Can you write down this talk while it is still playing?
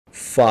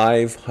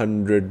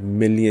500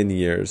 million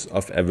years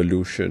of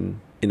evolution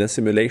in a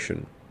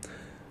simulation.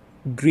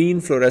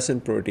 Green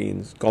fluorescent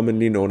proteins,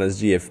 commonly known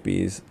as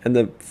GFPs, and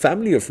the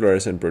family of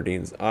fluorescent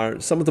proteins are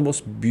some of the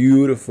most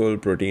beautiful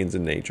proteins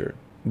in nature.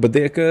 But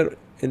they occur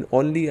in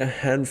only a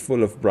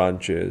handful of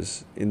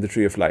branches in the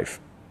tree of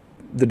life.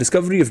 The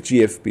discovery of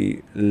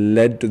GFP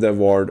led to the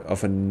award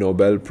of a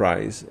Nobel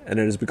Prize, and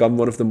it has become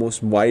one of the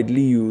most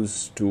widely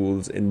used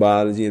tools in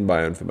biology and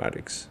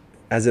bioinformatics,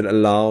 as it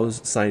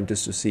allows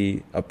scientists to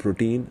see a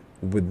protein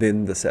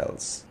within the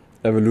cells.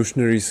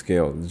 Evolutionary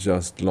Scale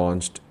just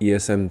launched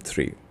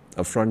ESM-3,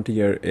 a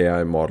frontier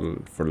AI model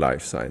for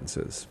life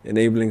sciences,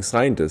 enabling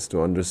scientists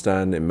to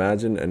understand,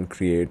 imagine, and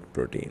create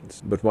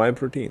proteins. But why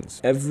proteins?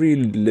 Every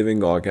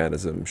living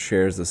organism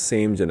shares the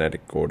same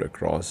genetic code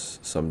across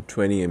some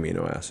 20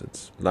 amino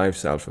acids,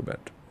 life's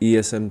alphabet.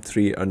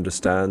 ESM-3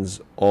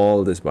 understands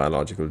all this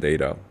biological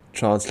data,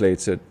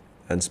 translates it,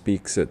 and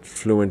speaks it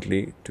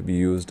fluently to be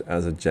used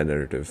as a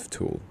generative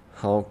tool.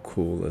 How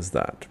cool is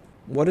that?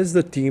 What is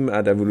the team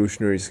at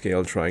Evolutionary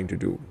Scale trying to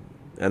do,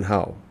 and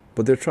how?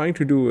 What they're trying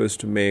to do is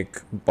to make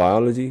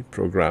biology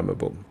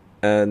programmable.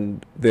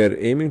 And they're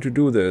aiming to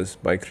do this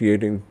by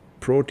creating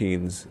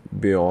proteins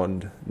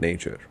beyond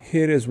nature.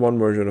 Here is one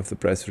version of the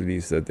press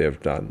release that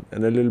they've done,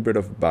 and a little bit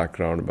of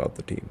background about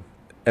the team.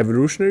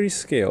 Evolutionary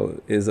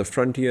Scale is a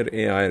frontier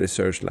AI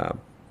research lab,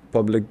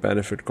 public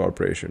benefit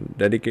corporation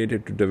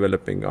dedicated to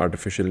developing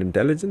artificial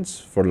intelligence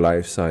for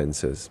life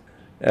sciences.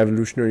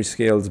 Evolutionary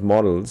Scale's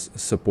models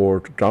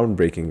support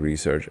groundbreaking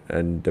research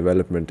and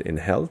development in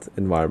health,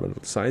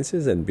 environmental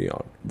sciences, and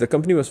beyond. The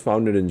company was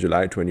founded in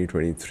July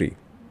 2023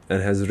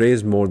 and has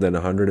raised more than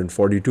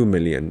 $142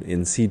 million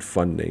in seed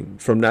funding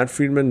from Nat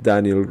Friedman,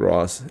 Daniel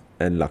Gross,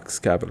 and Lux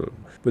Capital,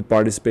 with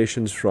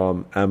participations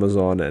from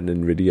Amazon and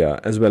NVIDIA,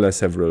 as well as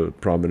several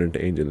prominent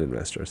angel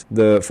investors.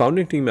 The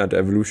founding team at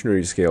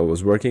Evolutionary Scale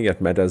was working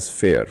at Meta's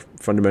FAIR,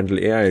 Fundamental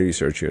AI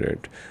Research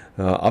Unit,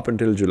 up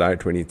until July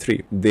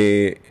 23.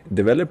 They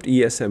developed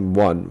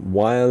ESM-1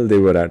 while they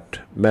were at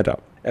Meta.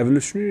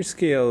 Evolutionary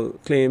Scale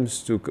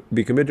claims to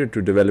be committed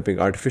to developing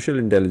artificial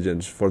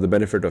intelligence for the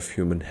benefit of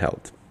human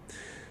health.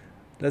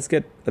 Let's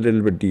get a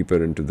little bit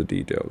deeper into the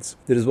details.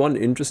 There is one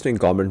interesting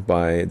comment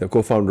by the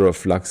co-founder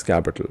of Lux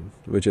Capital,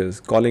 which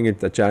is calling it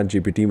the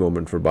ChatGPT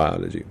moment for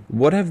biology.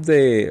 What have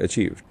they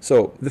achieved?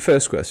 So the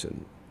first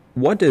question,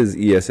 what is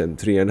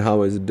ESM-3 and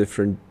how is it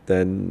different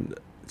than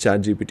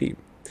ChatGPT?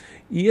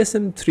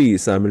 ESM-3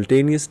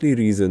 simultaneously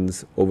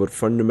reasons over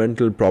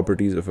fundamental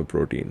properties of a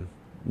protein.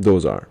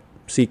 Those are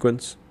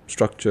sequence,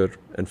 structure,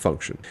 and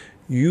function.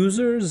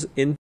 Users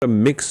input a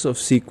mix of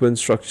sequence,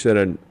 structure,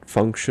 and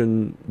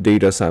function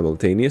data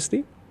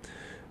simultaneously,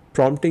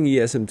 prompting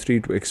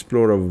ESM-3 to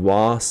explore a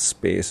vast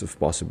space of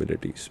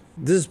possibilities.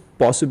 This is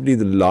possibly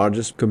the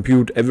largest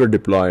compute ever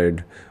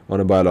deployed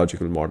on a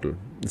biological model.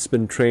 It's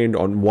been trained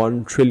on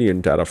 1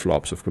 trillion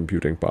teraflops of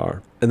computing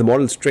power. And the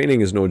model's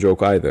training is no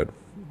joke either.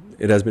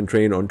 It has been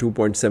trained on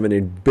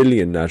 2.78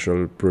 billion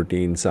natural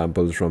protein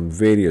samples from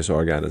various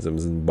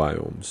organisms and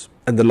biomes.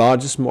 And the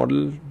largest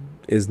model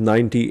is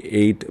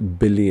 98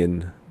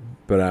 billion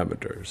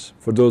parameters.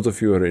 For those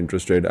of you who are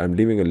interested, I'm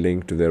leaving a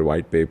link to their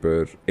white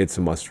paper. It's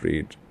a must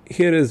read.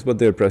 Here is what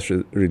their press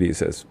release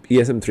says.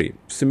 ESM-3,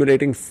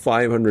 simulating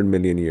 500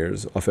 million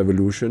years of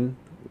evolution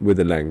with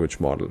a language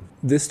model.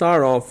 They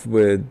start off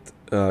with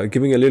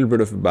giving a little bit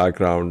of a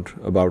background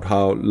about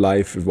how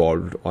life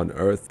evolved on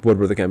Earth, what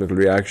were the chemical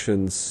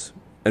reactions,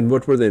 and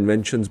what were the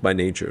inventions by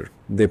nature.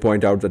 They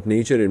point out that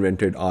nature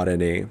invented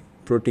RNA,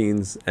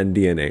 proteins, and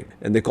DNA,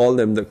 and they call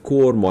them the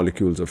core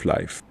molecules of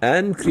life,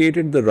 and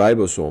created the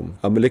ribosome,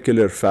 a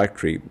molecular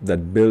factory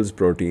that builds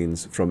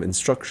proteins from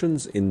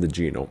instructions in the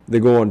genome. They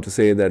go on to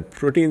say that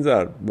proteins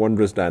are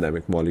wondrous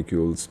dynamic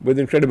molecules with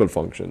incredible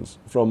functions,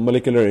 from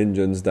molecular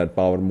engines that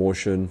power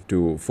motion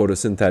to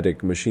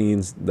photosynthetic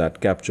machines that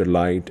capture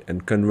light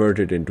and convert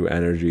it into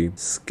energy,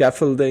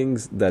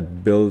 scaffoldings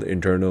that build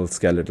internal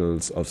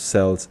skeletals of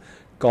cells,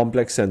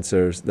 complex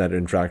sensors that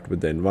interact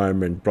with the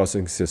environment,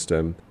 processing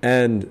system,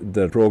 and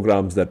the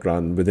programs that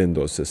run within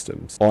those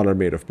systems. All are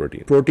made of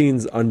proteins.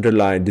 Proteins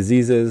underlie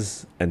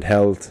diseases and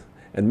health,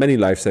 and many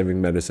life-saving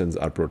medicines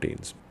are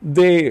proteins.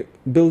 They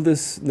build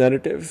this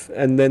narrative,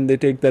 and then they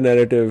take the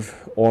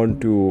narrative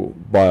onto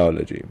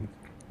biology.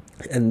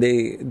 And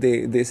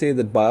they say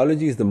that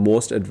biology is the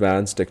most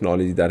advanced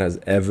technology that has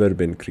ever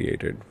been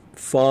created,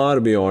 far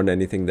beyond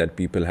anything that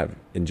people have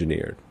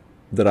engineered.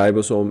 The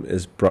ribosome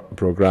is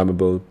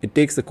programmable. It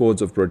takes the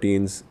codes of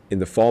proteins in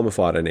the form of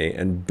RNA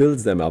and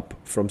builds them up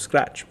from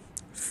scratch,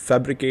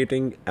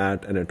 fabricating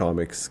at an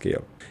atomic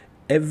scale.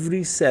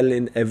 Every cell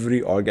in every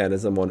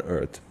organism on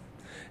Earth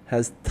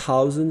has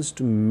thousands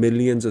to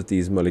millions of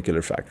these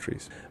molecular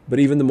factories. But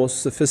even the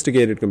most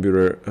sophisticated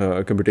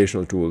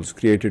computational tools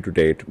created to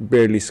date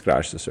barely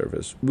scratch the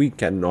surface. We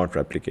cannot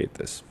replicate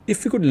this.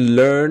 If we could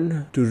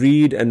learn to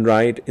read and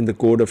write in the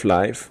code of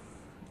life,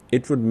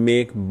 it would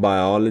make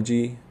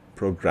biology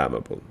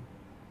programmable.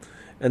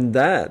 And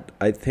that,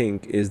 I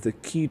think, is the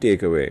key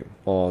takeaway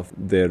of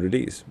their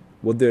release.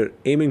 What they're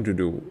aiming to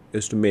do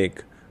is to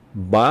make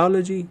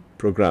biology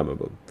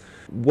programmable.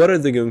 What are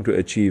they going to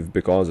achieve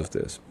because of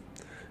this?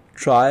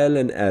 Trial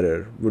and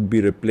error would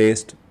be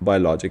replaced by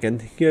logic.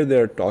 And here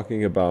they're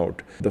talking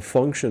about the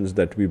functions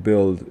that we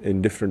build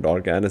in different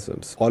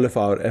organisms. All of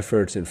our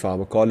efforts in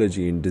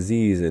pharmacology, in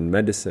disease, in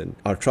medicine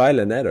are trial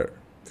and error.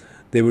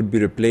 They would be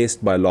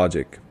replaced by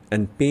logic,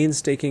 and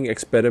painstaking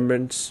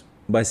experiments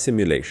by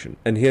simulation.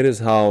 And here is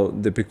how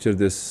they picture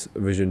this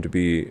vision to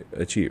be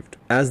achieved.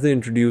 As they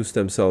introduce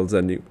themselves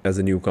as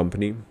a new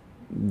company,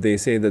 they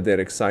say that they're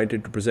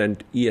excited to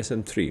present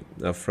ESM-3,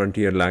 a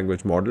frontier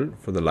language model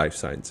for the life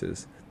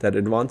sciences that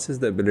advances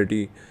the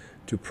ability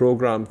to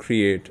program,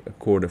 create a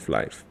code of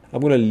life.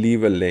 I'm going to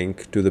leave a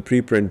link to the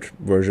preprint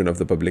version of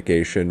the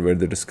publication where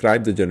they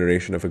describe the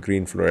generation of a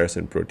green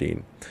fluorescent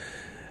protein.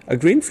 A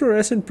green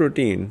fluorescent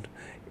protein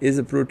is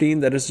a protein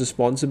that is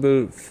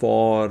responsible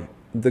for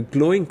the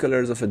glowing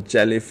colors of a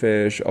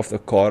jellyfish, of the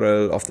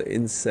coral, of the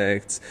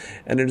insects,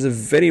 and it is a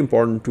very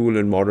important tool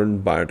in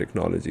modern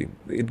biotechnology.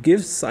 It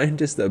gives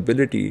scientists the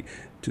ability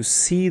to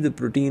see the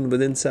protein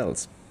within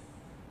cells.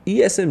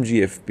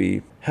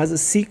 ESM-GFP has a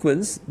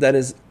sequence that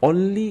is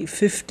only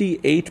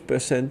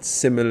 58%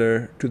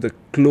 similar to the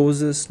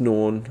closest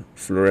known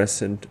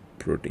fluorescent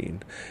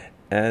protein.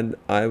 And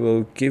I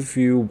will give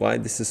you why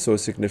this is so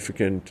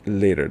significant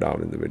later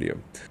down in the video.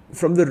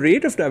 From the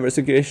rate of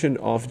diversification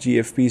of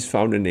GFPs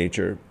found in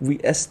nature, we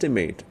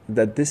estimate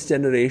that this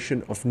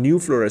generation of new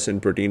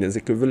fluorescent protein is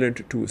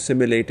equivalent to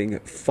simulating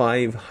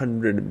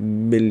 500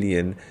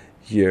 million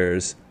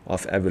years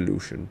of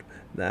evolution.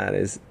 That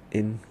is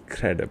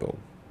incredible.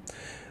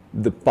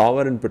 The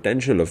power and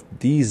potential of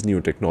these new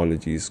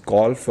technologies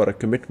call for a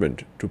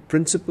commitment to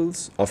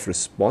principles of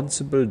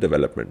responsible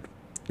development,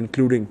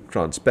 including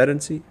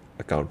transparency,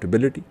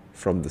 accountability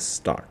from the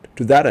start.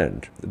 To that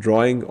end,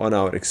 drawing on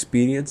our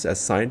experience as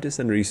scientists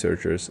and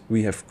researchers,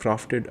 we have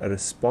crafted a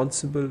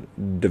responsible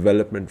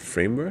development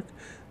framework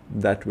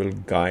that will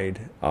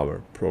guide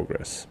our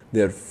progress.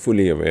 They are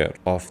fully aware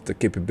of the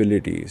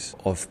capabilities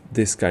of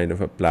this kind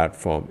of a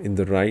platform in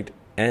the right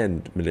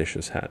and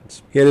malicious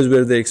hands. Here is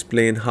where they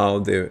explain how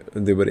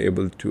they were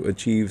able to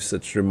achieve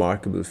such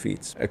remarkable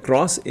feats.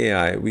 Across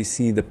AI, we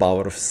see the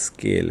power of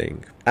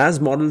scaling. As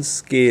models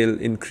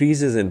scale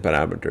increases in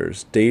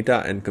parameters,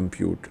 data, and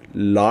compute,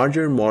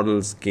 larger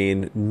models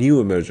gain new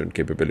emergent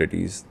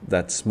capabilities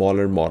that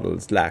smaller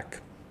models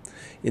lack.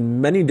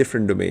 In many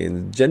different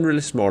domains,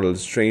 generalist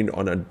models trained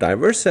on a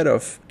diverse set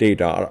of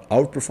data are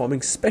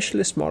outperforming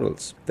specialist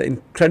models. The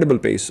incredible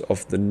pace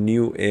of the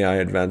new AI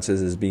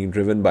advances is being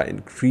driven by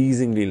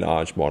increasingly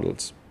large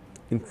models,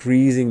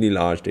 increasingly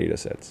large data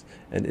sets,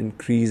 and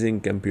increasing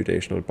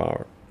computational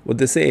power. What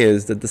they say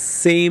is that the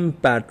same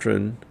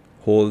pattern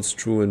holds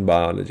true in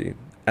biology.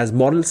 As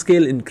model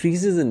scale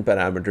increases in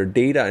parameter,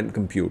 data, and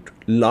compute,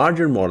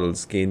 larger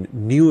models gain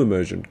new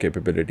emergent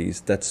capabilities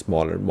that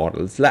smaller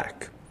models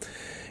lack.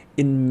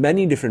 In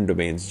many different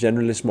domains,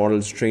 generalist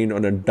models trained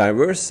on a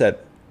diverse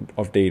set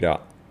of data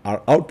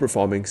are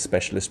outperforming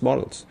specialist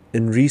models.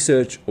 In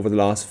research over the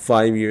last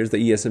 5 years, the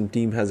ESM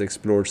team has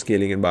explored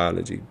scaling in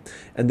biology.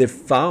 And they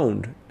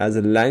found as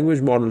a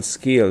language model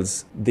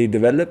scales, they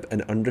develop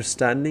an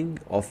understanding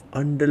of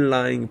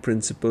underlying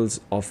principles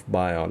of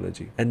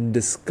biology and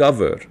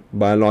discover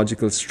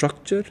biological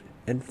structure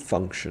and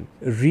function.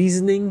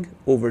 Reasoning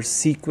over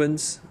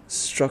sequence,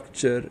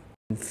 structure,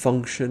 and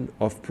function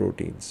of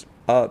proteins.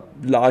 A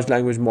large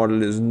language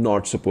model is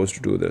not supposed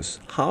to do this.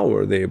 How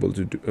are they able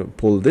to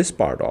pull this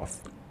part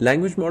off?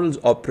 Language models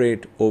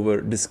operate over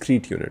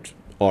discrete units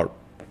or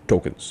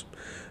tokens.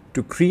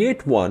 To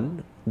create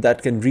one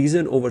that can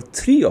reason over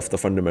 3 of the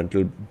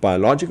fundamental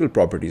biological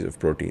properties of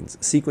proteins,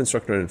 sequence,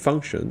 structure, and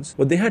functions,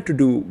 what they had to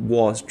do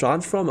was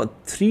transform a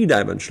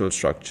 3-dimensional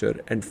structure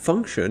and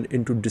function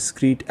into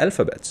discrete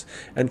alphabets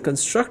and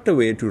construct a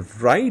way to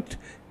write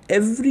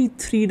every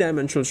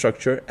 3-dimensional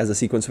structure as a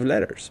sequence of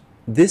letters.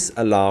 This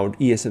allowed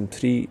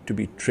ESM-3 to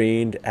be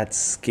trained at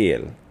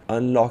scale,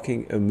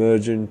 unlocking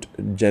emergent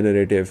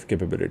generative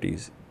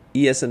capabilities.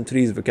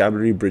 ESM-3's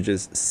vocabulary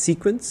bridges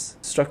sequence,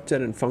 structure,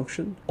 and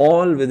function,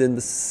 all within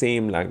the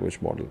same language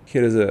model.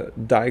 Here is a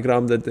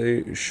diagram that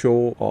they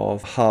show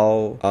of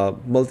how a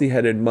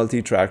multi-headed,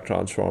 multi-track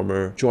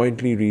transformer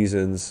jointly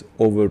reasons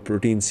over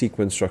protein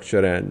sequence,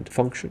 structure, and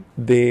function.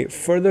 They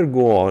further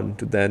go on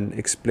to then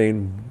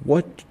explain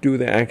what do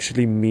they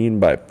actually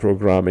mean by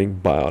programming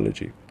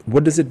biology.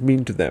 What does it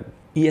mean to them?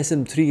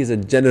 ESM-3 is a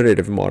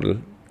generative model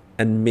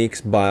and makes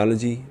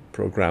biology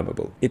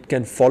programmable. It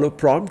can follow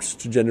prompts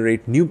to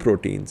generate new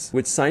proteins,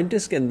 which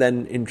scientists can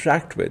then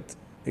interact with,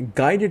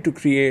 guided to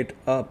create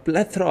a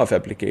plethora of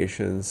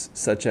applications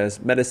such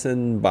as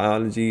medicine,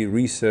 biology,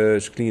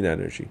 research, clean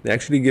energy. They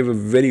actually give a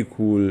very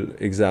cool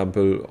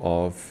example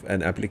of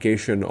an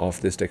application of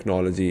this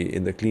technology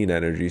in the clean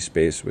energy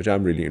space, which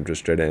I'm really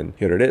interested in.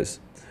 Here it is.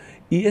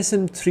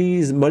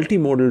 ESM-3's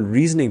multimodal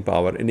reasoning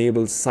power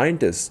enables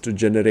scientists to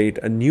generate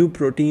a new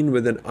protein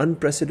with an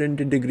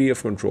unprecedented degree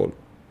of control.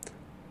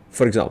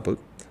 For example,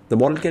 the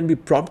model can be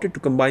prompted to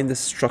combine the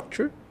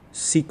structure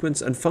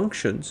sequence, and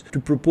functions to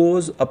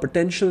propose a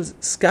potential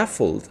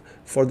scaffold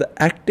for the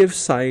active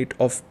site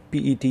of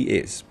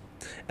PETase,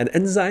 an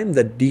enzyme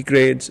that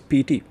degrades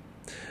PET,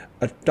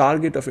 a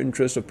target of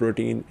interest of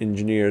protein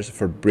engineers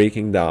for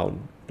breaking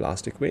down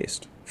plastic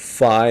waste.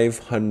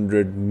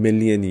 500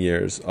 million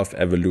years of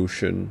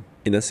evolution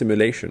in a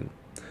simulation.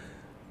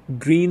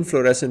 Green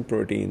fluorescent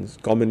proteins,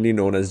 commonly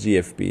known as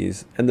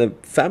GFPs, and the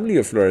family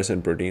of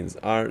fluorescent proteins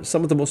are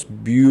some of the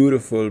most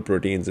beautiful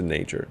proteins in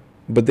nature.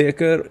 But they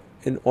occur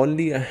in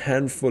only a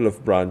handful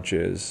of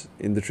branches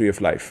in the tree of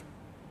life.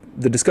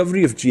 The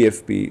discovery of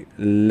GFP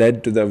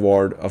led to the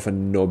award of a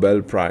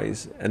Nobel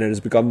Prize, and it has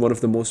become one of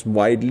the most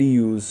widely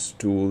used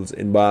tools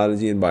in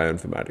biology and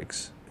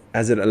bioinformatics,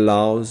 as it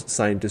allows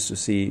scientists to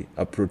see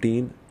a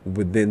protein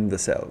within the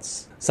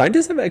cells.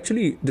 Scientists have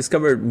actually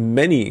discovered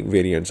many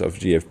variants of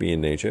GFP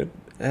in nature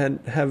and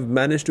have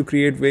managed to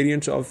create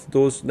variants of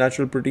those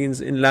natural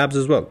proteins in labs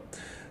as well.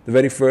 The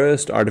very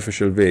first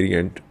artificial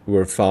variant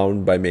were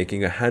found by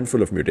making a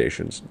handful of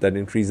mutations that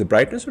increase the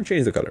brightness or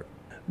change the color.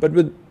 But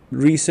with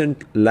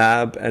recent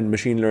lab and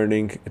machine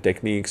learning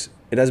techniques,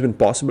 it has been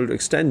possible to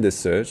extend this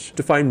search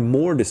to find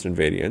more distant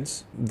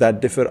variants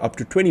that differ up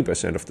to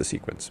 20% of the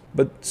sequence.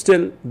 But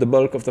still, the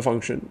bulk of the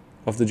function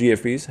of the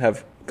GFPs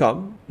have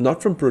come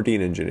not from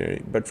protein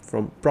engineering, but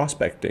from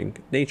prospecting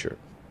nature.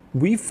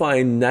 We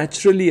find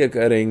naturally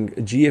occurring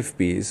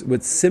GFPs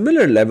with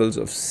similar levels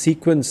of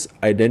sequence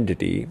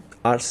identity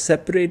are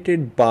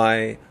separated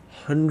by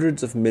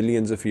hundreds of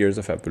millions of years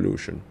of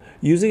evolution.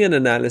 Using an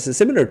analysis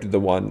similar to the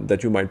one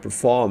that you might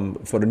perform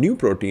for a new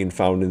protein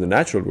found in the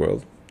natural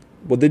world,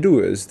 what they do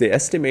is they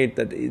estimate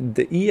that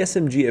the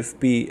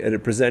ESM-GFP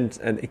represents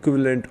an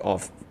equivalent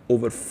of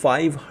over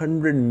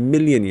 500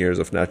 million years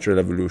of natural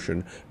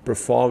evolution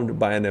performed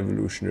by an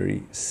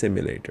evolutionary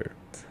simulator.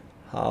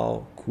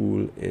 How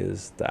cool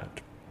is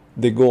that?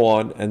 They go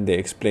on and they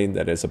explain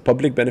that it's a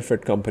public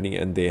benefit company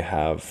and they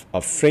have a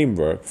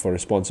framework for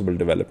responsible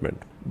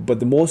development. But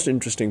the most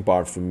interesting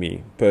part for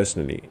me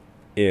personally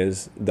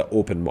is the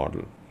open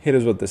model. Here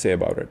is what they say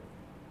about it.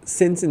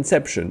 Since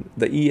inception,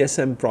 the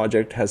ESM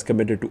project has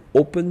committed to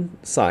open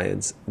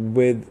science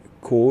with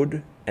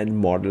code and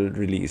model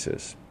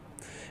releases.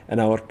 And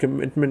our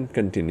commitment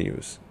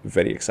continues.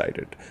 Very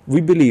excited.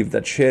 We believe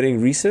that sharing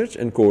research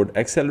and code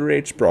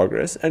accelerates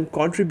progress and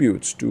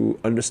contributes to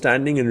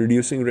understanding and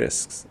reducing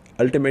risks,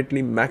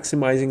 ultimately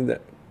maximizing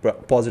the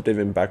positive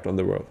impact on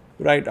the world.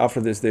 Right after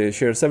this, they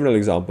share several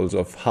examples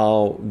of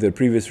how their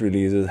previous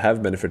releases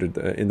have benefited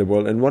in the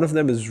world. And one of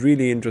them is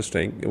really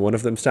interesting. One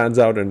of them stands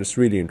out and it's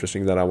really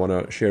interesting that I want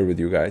to share with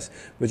you guys,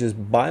 which is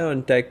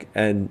BioNTech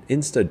and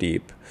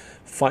InstaDeep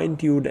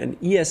fine-tuned an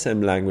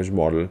ESM language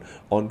model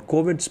on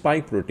COVID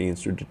spike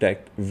proteins to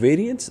detect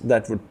variants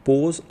that would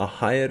pose a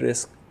higher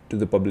risk to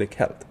the public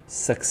health,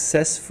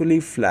 successfully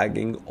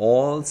flagging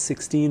all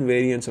 16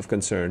 variants of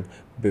concern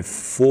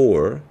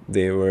before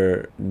they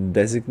were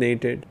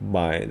designated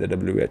by the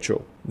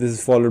WHO. This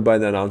is followed by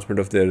the announcement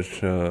of their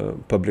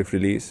public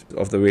release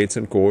of the weights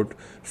and code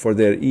for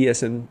their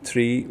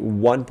ESM-3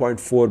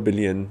 1.4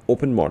 billion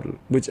open model,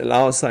 which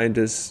allows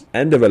scientists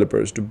and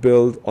developers to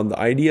build on the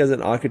ideas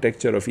and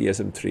architecture of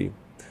ESM-3.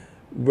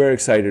 We're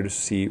excited to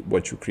see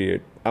what you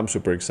create. I'm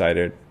super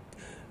excited.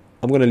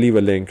 I'm going to leave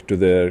a link to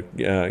their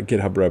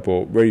GitHub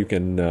repo where you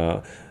can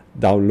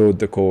download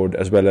the code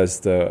as well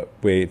as the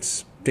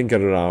weights,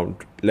 tinker around,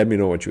 let me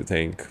know what you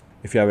think.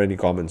 If you have any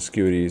comments,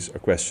 queries, or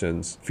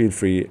questions, feel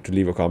free to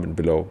leave a comment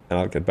below and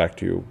I'll get back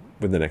to you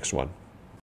with the next one.